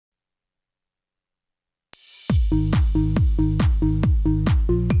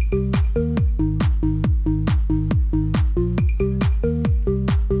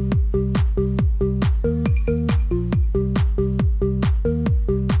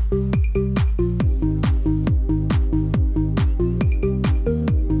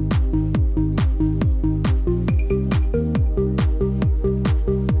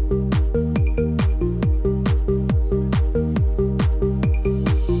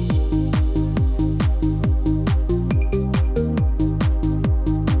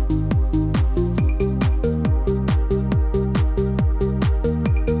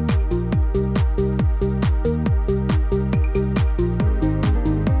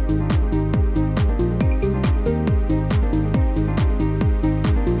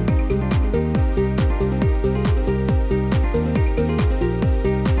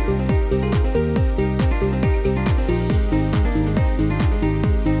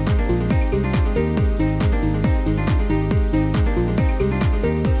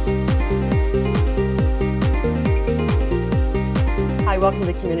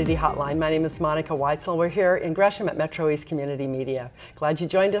Community Hotline. My name is Monica Weitzel. We're here in Gresham at MetroEast Community Media. Glad you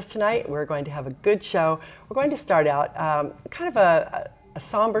joined us tonight. We're going to have a good show. We're going to start out kind of a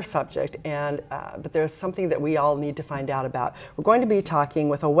somber subject, but there's something that we all need to find out about. We're going to be talking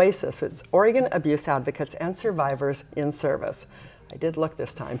with Oaasis. It's Oregon Abuse Advocates and Survivors in Service. I did look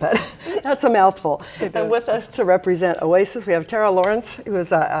this time, but that's a mouthful. And with us to represent Oaasis, we have Tara Lawrence, who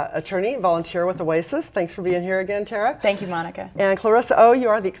is an attorney, volunteer with Oaasis. Thanks for being here again, Tara. Thank you, Monica. And Clarissa O, you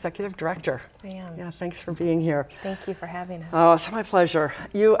are the executive director. I am. Yeah, thanks for being here. Thank you for having us. Oh, it's my pleasure.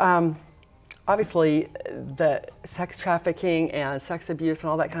 You, obviously, the sex trafficking and sex abuse and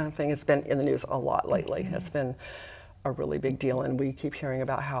all that kind of thing has been in the news a lot lately. It's been a really big deal, and we keep hearing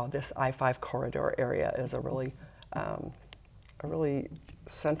about how this I-5 corridor area is a really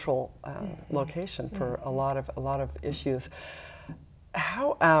central location for a lot of issues.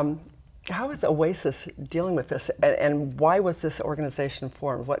 How is Oaasis dealing with this, and why was this organization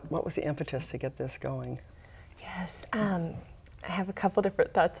formed? What was the impetus to get this going? Yes, I have a couple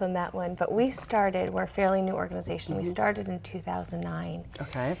different thoughts on that one, but we're a fairly new organization. We started in 2009.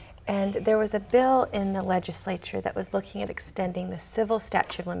 Okay. And there was a bill in the legislature that was looking at extending the civil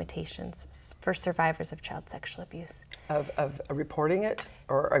statute of limitations for survivors of child sexual abuse. Of reporting it,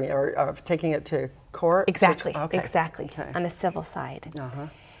 or of taking it to court? Exactly, okay. Exactly, okay. On the civil side. Uh-huh.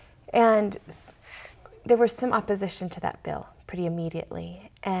 And there was some opposition to that bill pretty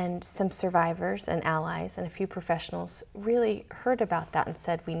immediately, and some survivors and allies and a few professionals really heard about that and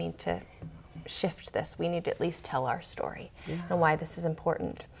said, we need to shift this. We need to at least tell our story and why this is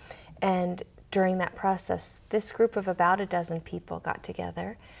important. And during that process, this group of about a dozen people got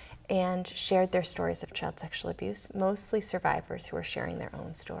together and shared their stories of child sexual abuse, mostly survivors who were sharing their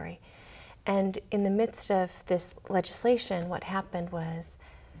own story. And in the midst of this legislation, what happened was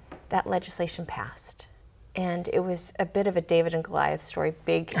that legislation passed. And it was a bit of a David and Goliath story,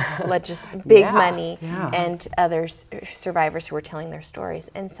 big money, and others, survivors who were telling their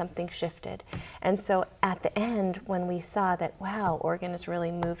stories, and something shifted. And so at the end, when we saw that, wow, Oregon has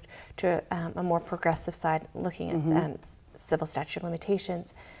really moved to a more progressive side, looking at civil statute of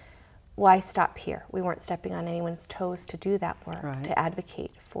limitations, why stop here? We weren't stepping on anyone's toes to do that work, to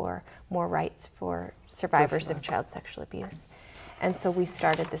advocate for more rights for survivors of child sexual abuse. And so we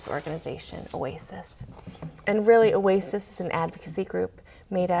started this organization, Oaasis. And really, Oaasis is an advocacy group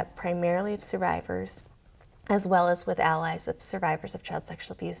made up primarily of survivors, as well as with allies of survivors of child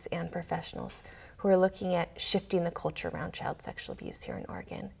sexual abuse and professionals who are looking at shifting the culture around child sexual abuse here in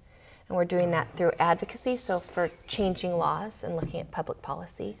Oregon. And we're doing that through advocacy, so for changing laws and looking at public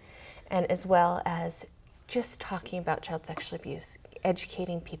policy, and as well as just talking about child sexual abuse,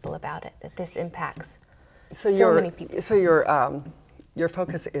 educating people about it, that this impacts so many people. So your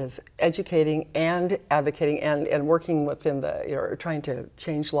focus is educating and advocating and working within trying to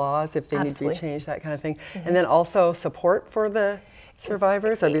change laws if they need to be changed, that kind of thing. And then also support for the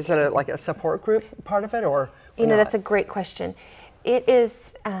survivors? Is it like a support group part of it, or you know, that's a great question. It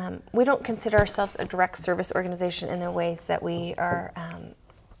is, we don't consider ourselves a direct service organization in the ways that we are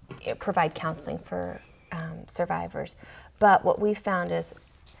provide counseling for survivors. But what we found is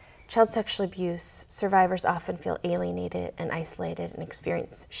child sexual abuse survivors often feel alienated and isolated and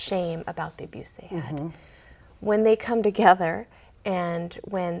experience shame about the abuse they had. When they come together and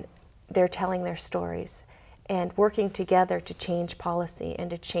when they're telling their stories and working together to change policy and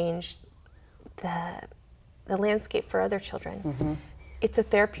to change the landscape for other children, it's a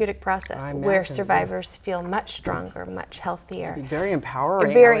therapeutic process where survivors feel much stronger, much healthier. Very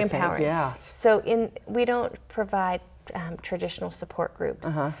empowering. Very empowering. Yeah. So we don't provide traditional support groups,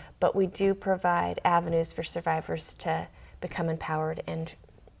 but we do provide avenues for survivors to become empowered and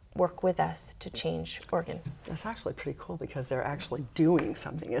work with us to change Oregon. That's actually pretty cool because they're actually doing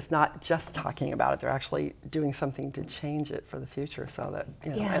something. It's not just talking about it, they're actually doing something to change it for the future, so that,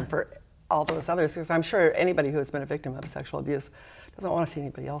 you know, and for all those others, because I'm sure anybody who has been a victim of sexual abuse doesn't want to see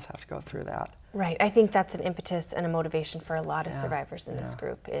anybody else have to go through that. Right. I think that's an impetus and a motivation for a lot of survivors in this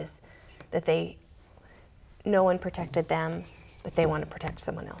group, is that no one protected them, but they want to protect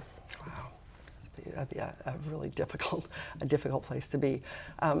someone else. Wow, that'd be a really difficult place to be.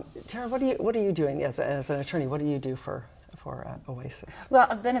 Tara, what are you doing as an attorney? What do you do for Oaasis? Well,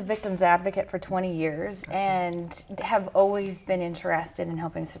 I've been a victims advocate for 20 years and have always been interested in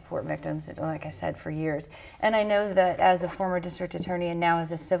helping support victims, like I said, for years. And I know that as a former district attorney and now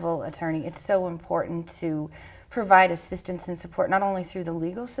as a civil attorney, it's so important to provide assistance and support not only through the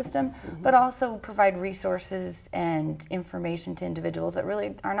legal system, but also provide resources and information to individuals that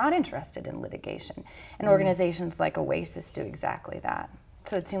really are not interested in litigation. And organizations like Oaasis do exactly that.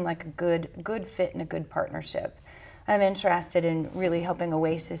 So it seemed like a good fit and a good partnership. I'm interested in really helping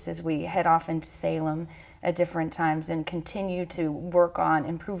Oaasis as we head off into Salem at different times and continue to work on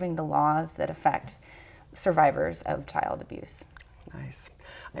improving the laws that affect survivors of child abuse. Nice.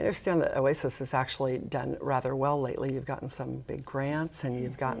 I understand that Oaasis has actually done rather well lately. You've gotten some big grants, and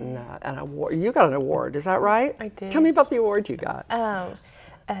you've gotten an award. You got an award, is that right? I did. Tell me about the award you got.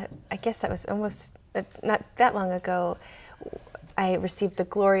 I guess that was almost not that long ago. I received the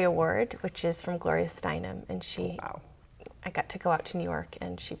Glory Award, which is from Gloria Steinem, and she. Wow. I got to go out to New York,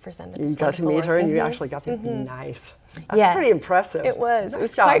 and she presented this. You got to meet her, and you actually got the nice. That's yes, pretty impressive. It was. Nice It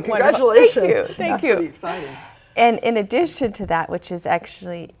was job. quite Congratulations. Wonderful. Thank you. That's pretty exciting. And in addition to that, which is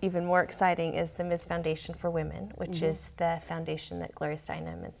actually even more exciting, is the Ms. Foundation for Women, which is the foundation that Gloria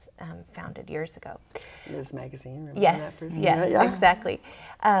Steinem has founded years ago. Ms. Magazine, remember Yes, that? yes, Yeah. exactly.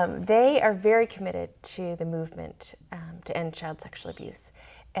 They are very committed to the movement to end child sexual abuse,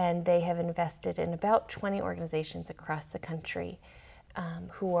 and they have invested in about 20 organizations across the country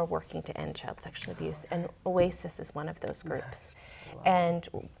who are working to end child sexual abuse, and Oaasis is one of those groups. And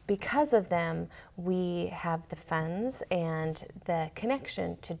because of them, we have the funds and the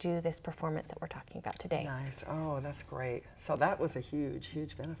connection to do this performance that we're talking about today. Nice. Oh, that's great. So that was a huge,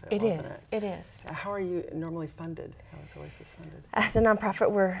 huge benefit, It wasn't is. it? It is. How are you normally funded? How is Oaasis funded? As a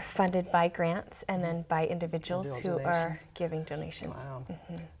nonprofit, we're funded by grants and then by individuals who Individual are donations. giving donations. Wow.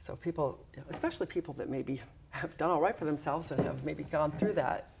 So people, especially people that maybe have done all right for themselves and have maybe gone through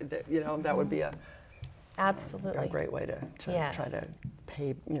that, that would be a Absolutely. great way to Yes. try to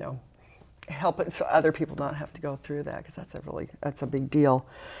pay, help it so other people not have to go through that, because that's a big deal.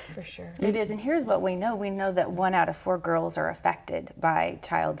 For sure. It is, and here's what we know. We know that 1 out of 4 girls are affected by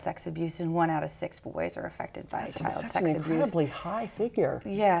child sex abuse, and 1 out of 6 boys are affected by child Such sex an abuse. incredibly high figure.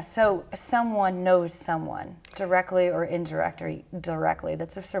 Yeah, so someone knows someone, directly or indirectly,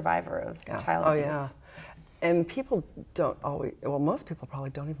 that's a survivor of child abuse. Oh, yeah. And people don't always, well, most people probably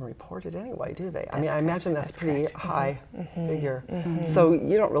don't even report it anyway, do they? I mean, I imagine that's a pretty high figure. So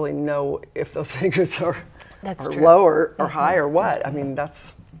you don't really know if those figures are true. low or high or what. I mean,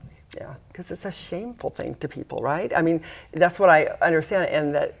 because it's a shameful thing to people, right? I mean, that's what I understand,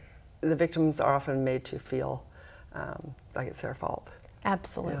 and that the victims are often made to feel like it's their fault.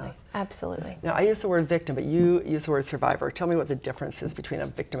 Absolutely. Yeah. Absolutely. Now, I use the word victim, but you use the word survivor. Tell me what the difference is between a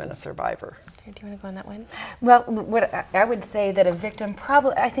victim and a survivor. Do you want to go on that one? Well, what I would say that a victim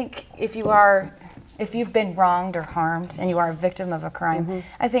probably, I think if you've been wronged or harmed and you are a victim of a crime,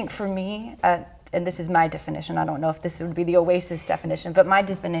 I think for me, and this is my definition, I don't know if this would be the Oaasis definition, but my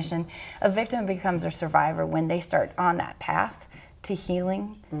definition, a victim becomes a survivor when they start on that path to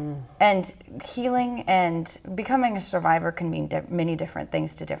healing. And healing and becoming a survivor can mean many different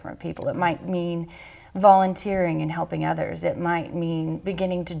things to different people. It might mean volunteering and helping others. It might mean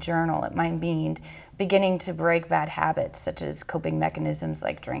beginning to journal. It might mean beginning to break bad habits, such as coping mechanisms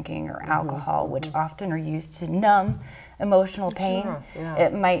like drinking or alcohol, which often are used to numb emotional pain. Sure, yeah.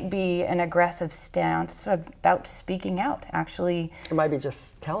 It might be an aggressive stance about speaking out, actually. It might be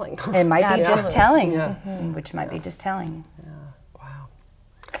just telling. It might be just telling, Yeah. which might be just telling. Yeah. Wow.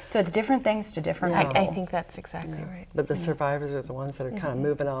 So it's different things to different people. I think that's exactly right. But the survivors are the ones that are kind of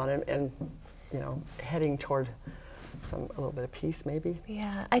moving on and heading toward a little bit of peace, maybe.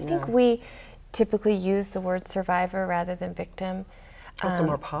 Yeah, I think we typically use the word survivor rather than victim. It's a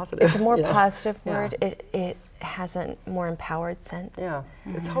more positive. It's a more positive Yeah. word. It has a more empowered sense. Yeah,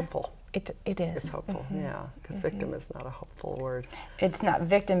 it's hopeful. It is. It's hopeful, yeah, because victim is not a hopeful word. It's not,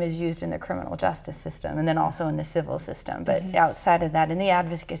 victim is used in the criminal justice system and then also in the civil system. But outside of that, in the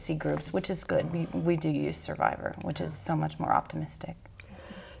advocacy groups, which is good, we do use survivor, which is so much more optimistic.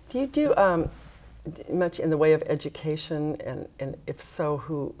 Do you do much in the way of education, and if so,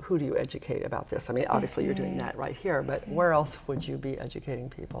 who do you educate about this? I mean, obviously you're doing that right here, but where else would you be educating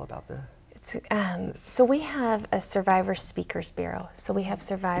people about the? So we have a Survivor Speakers Bureau. So we have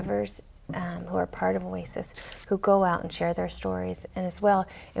survivors who are part of Oaasis who go out and share their stories, and as well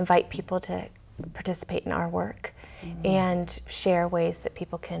invite people to participate in our work and share ways that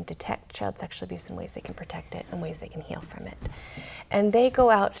people can detect child sexual abuse and ways they can protect it and ways they can heal from it. And they go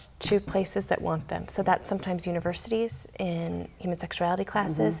out to places that want them. So that's sometimes universities in human sexuality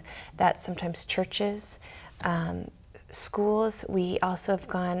classes, that's sometimes churches, schools. We also have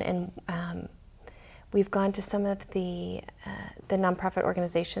gone and we've gone to some of the nonprofit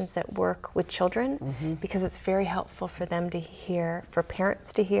organizations that work with children because it's very helpful for them to hear, for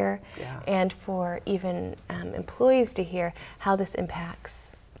parents to hear, and for even employees to hear how this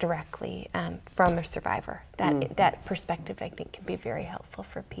impacts directly from a survivor. That perspective, I think, can be very helpful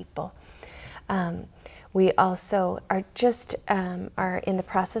for people. We also are just are in the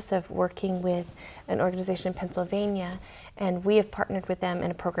process of working with an organization in Pennsylvania, and we have partnered with them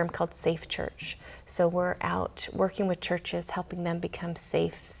in a program called Safe Church. So we're out working with churches, helping them become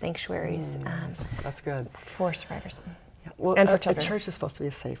safe sanctuaries. That's good. For survivors. Yeah. Well, and for a children. church is supposed to be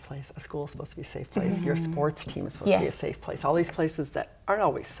a safe place. A school is supposed to be a safe place. Your sports team is supposed to be a safe place. All these places that aren't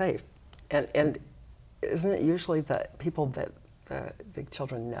always safe. And isn't it usually the people that the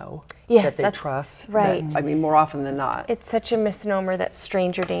children know, that they trust? Right. That, I mean, more often than not. It's such a misnomer that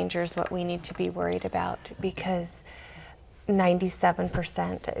stranger danger is what we need to be worried about, because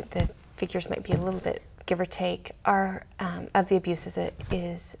 97%, the figures might be a little bit give or take, are of the abuses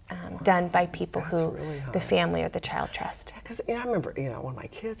is done by people who really the family or the child trust. Because I remember, when my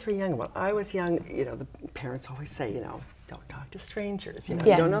kids were young, when I was young, the parents always say, don't talk to strangers. You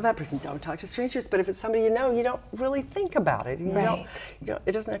don't know that person, don't talk to strangers. But if it's somebody you don't really think about it. And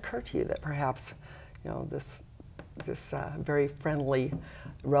it doesn't occur to you that perhaps, this very friendly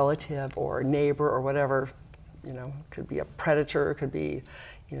relative or neighbor or whatever, could be a predator, could be,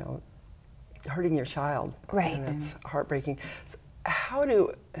 hurting your child. Right. And it's heartbreaking. So how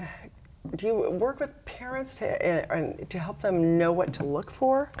do you work with parents to help them know what to look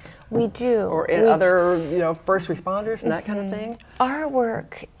for? We do. Or in other, first responders and that kind of thing? Our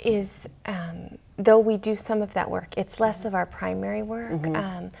work is, though we do some of that work, it's less of our primary work.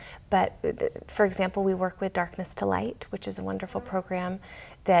 But for example, we work with Darkness to Light, which is a wonderful program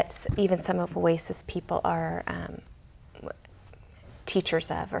that even some of Oaasis people are teachers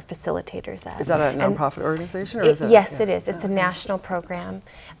of or facilitators of. Is that a nonprofit organization? Or is that yes, it is. It's a national program,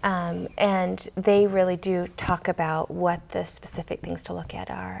 and they really do talk about what the specific things to look at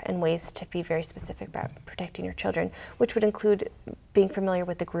are and ways to be very specific about protecting your children, which would include being familiar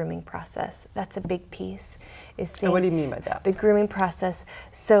with the grooming process. That's a big piece. And what do you mean by that? The grooming process.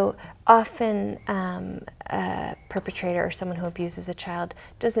 So often a perpetrator or someone who abuses a child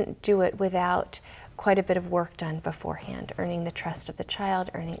doesn't do it without quite a bit of work done beforehand, earning the trust of the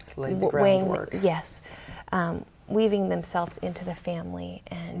child, weaving themselves into the family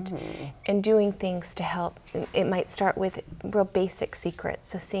and doing things to help. It might start with real basic secrets.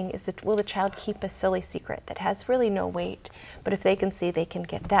 So seeing, will the child keep a silly secret that has really no weight, but if they can see they can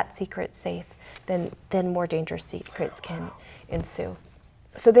get that secret safe, then more dangerous secrets can ensue.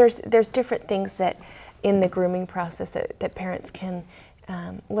 So there's different things that in the grooming process that parents can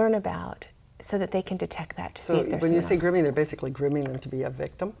learn about, so that they can detect that to see if there's. So when you say grooming, they're basically grooming them to be a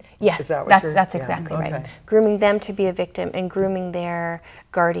victim? Yes, is that what that's exactly right. Grooming them to be a victim and grooming their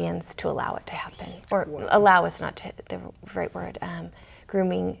guardians to allow it to happen. Or allow is not the right word.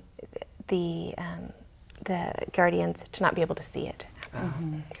 Grooming the guardians to not be able to see it.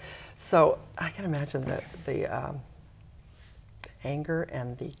 So I can imagine that the anger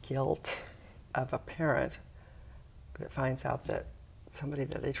and the guilt of a parent that finds out that somebody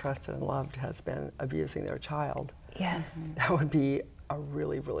that they trusted and loved has been abusing their child. Yes. That would be a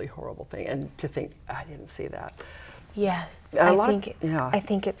really, really horrible thing. And to think, I didn't see that. Yes. I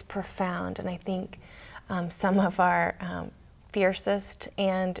think it's profound, and I think some of our fiercest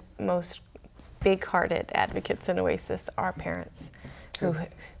and most big-hearted advocates in Oaasis are parents who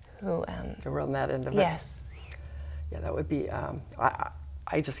were on that end of it. Yes. Yeah, that would be,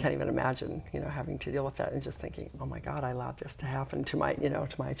 I just can't even imagine, having to deal with that and just thinking, oh my God, I allowed this to happen to my,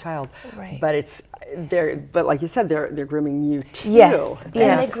 to my child. Right. But like you said, they're grooming you too. Yes.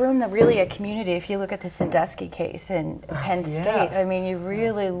 And they groom really a community. If you look at the Sandusky case in Penn State, I mean, you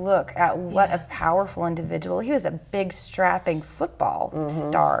really look at what a powerful individual. He was a big, strapping football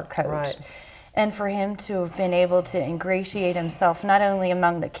star coach. Right. And for him to have been able to ingratiate himself not only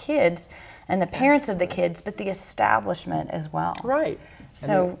among the kids and the parents of the kids, but the establishment as well. Right.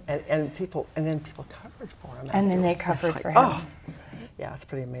 So and then people covered for him. And then they covered for him. Oh, yeah, it's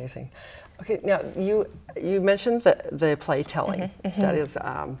pretty amazing. Okay, now you mentioned the play telling. That is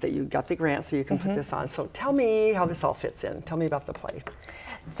that you got the grant so you can put this on. So tell me how this all fits in. Tell me about the play.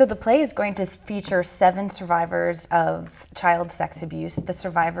 So the play is going to feature 7 survivors of child sex abuse. The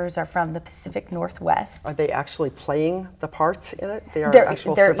survivors are from the Pacific Northwest. Are they actually playing the parts in it? They're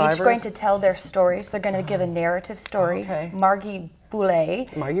actual they're survivors? each going to tell their stories. They're going to give a narrative story. Margie Boulay,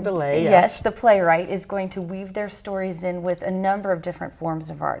 yes, the playwright, is going to weave their stories in with a number of different forms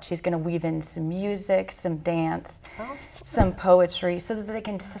of art. She's going to weave in some music, some dance, some poetry, so that they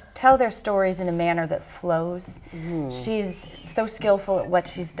can tell their stories in a manner that flows. She's so skillful at what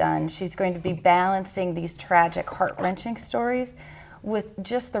she's done. She's going to be balancing these tragic, heart-wrenching stories with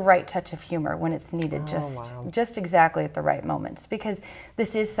just the right touch of humor when it's needed, just exactly at the right moments, because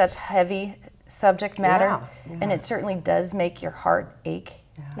this is such heavy subject matter, and it certainly does make your heart ache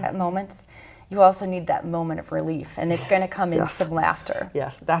at moments. You also need that moment of relief, and it's going to come in some laughter.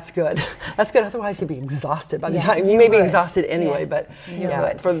 Yes, that's good. That's good. Otherwise, you'd be exhausted by the time. You may be exhausted anyway, but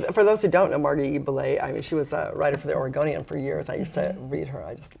for those who don't know Margie Belay, I mean, she was a writer for the Oregonian for years. I used to read her.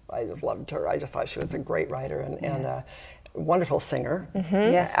 I just loved her. I just thought she was a great writer and a wonderful singer,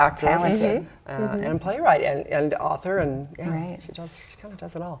 actress, and playwright and author, and she kind of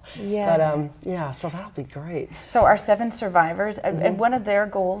does it all. But so that'll be great. So our 7 survivors, and one of their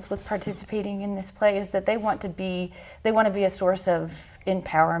goals with participating in this play is that they want to be a source of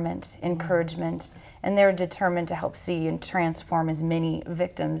empowerment, encouragement, and they're determined to help see and transform as many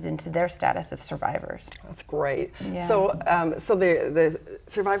victims into their status of survivors. That's great. Yeah. So the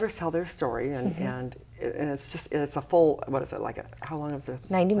survivors tell their story, and it's a full, what is it, how long is it?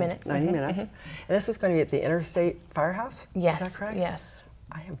 90 minutes. 90 minutes. And this is going to be at the Interstate Firehouse? Yes. Is that correct? Yes.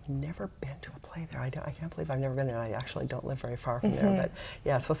 I have never been to a play there. I can't believe I've never been there. I actually don't live very far from there, but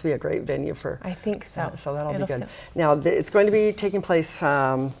yeah, it's supposed to be a great venue for. I think so. So that'll be good. Now it's going to be taking place.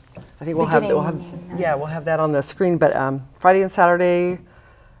 I think we'll have that on the screen. But Friday and Saturday,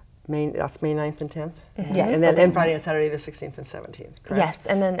 that's May 9th and 10th. Yes. And then Friday and Saturday the 16th and 17th. Correct? Yes,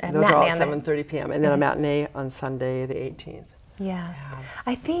 and then those are all 7:30 p.m. and then a matinee on Sunday the 18th. Yeah.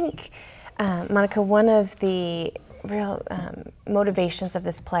 I think Monica, one of the real motivations of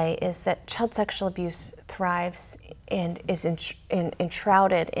this play is that child sexual abuse thrives and is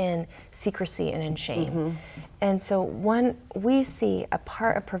enshrouded in secrecy and in shame. And so we see a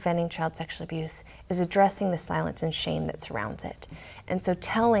part of preventing child sexual abuse is addressing the silence and shame that surrounds it. And so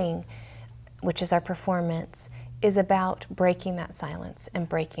telling, which is our performance, is about breaking that silence and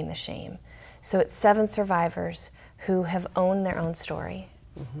breaking the shame. So it's 7 survivors who have owned their own story.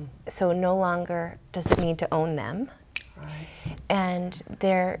 So no longer does it need to own them. Right. And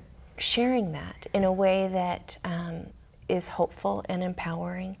they're sharing that in a way that is hopeful and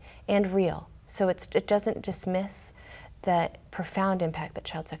empowering and real. So it doesn't dismiss the profound impact that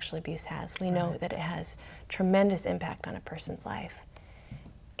child sexual abuse has. We know that it has tremendous impact on a person's life.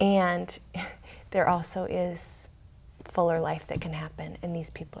 And there also is fuller life that can happen, and these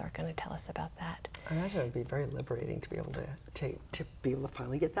people are going to tell us about that. I imagine it would be very liberating to be able to be able to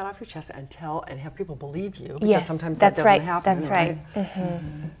finally get that off your chest and tell and have people believe you, because sometimes that doesn't happen. That's right.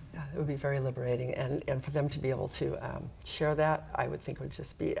 Yeah, it would be very liberating, and for them to be able to share that, I would think would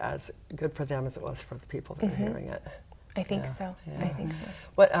just be as good for them as it was for the people that are hearing it. I think so. I think so.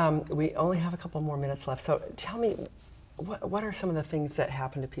 What we only have a couple more minutes left, so tell me, what are some of the things that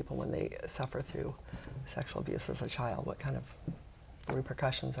happen to people when they suffer through sexual abuse as a child? What kind of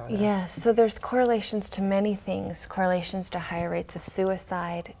repercussions are there? Yeah, so there's correlations to many things, correlations to higher rates of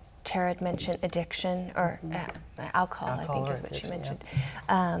suicide. Tara had mentioned addiction, or alcohol, I think is what she mentioned.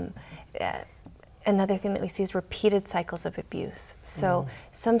 Yeah. Another thing that we see is repeated cycles of abuse. So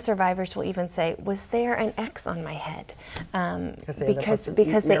some survivors will even say, was there an X on my head?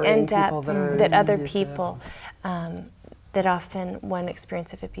 Because they end up that other people, that often one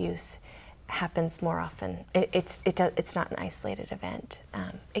experience of abuse happens more often. It's not an isolated event.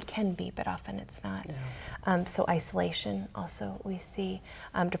 It can be, but often it's not. Yeah. So isolation also we see.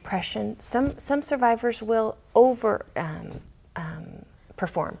 Depression. Some survivors will over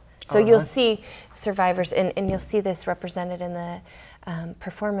perform. So you'll see survivors, and you'll see this represented in the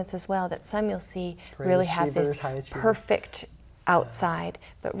performance as well, that some you'll see really have this perfect outside,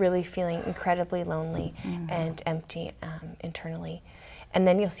 but really feeling incredibly lonely and empty internally. And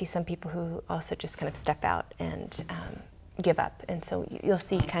then you'll see some people who also just kind of step out and give up. And so you'll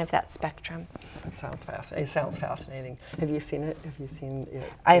see kind of that spectrum. It sounds fascinating. It sounds fascinating. Have you seen it? Have you seen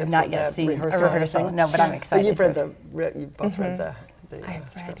it? I have not yet seen a rehearsal. No, but I'm excited. You've both read the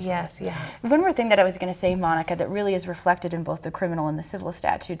I've read, yes, yeah. One more thing that I was going to say, Monica, that really is reflected in both the criminal and the civil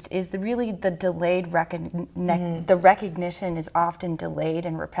statutes is the delayed the recognition is often delayed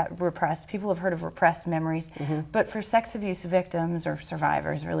and repressed. People have heard of repressed memories, but for sex abuse victims or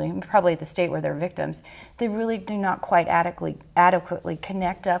survivors, really, probably at the state where they're victims, they really do not quite adequately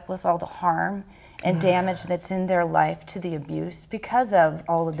connect up with all the harm and damage that's in their life to the abuse because of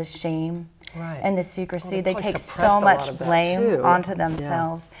all of the shame and the secrecy. Well, they take so much blame onto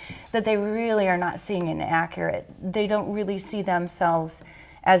themselves that they really are not seeing an accurate, they don't really see themselves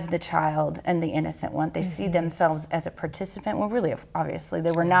as the child and the innocent one. They see themselves as a participant. Well, really, obviously,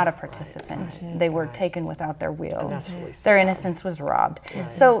 they were not a participant. They were taken without their will. And that's really sad. Their innocence was robbed.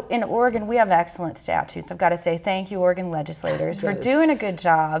 So in Oregon, we have excellent statutes. I've got to say thank you, Oregon legislators, for doing a good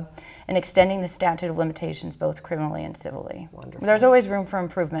job and extending the statute of limitations both criminally and civilly. Wonderful. There's always room for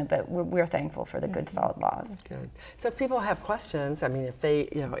improvement, but we're thankful for the good, solid laws. Good. So if people have questions, I mean, if they,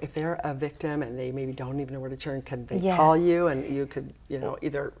 if they're a victim and they maybe don't even know where to turn, can they call you and you could,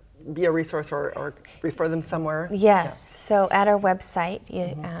 either be a resource or refer them somewhere? Yes. Yeah. So at our website,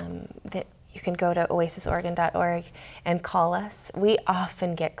 you can go to oaasisoregon.org and call us. We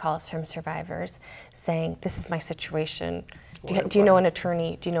often get calls from survivors saying, this is my situation. Do you know an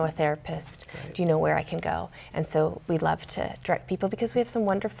attorney? Do you know a therapist? Great. Do you know where I can go? And so we love to direct people because we have some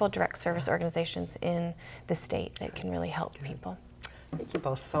wonderful direct service organizations in the state that can really help people. Thank you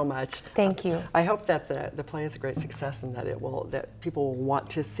both so much. Thank you. I hope that the play is a great success and that people will want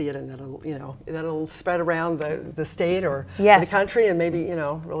to see it and that'll spread around the state or the country and maybe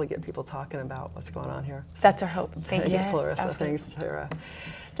really get people talking about what's going on here. So, that's our hope. Thank you. Thanks, Clarissa. Thanks, Tara.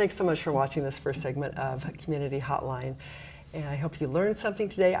 Thanks so much for watching this first segment of Community Hotline. And I hope you learned something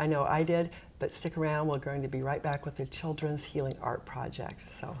today. I know I did, but stick around. We're going to be right back with the Children's Healing Art Project.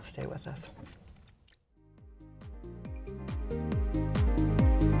 So stay with us.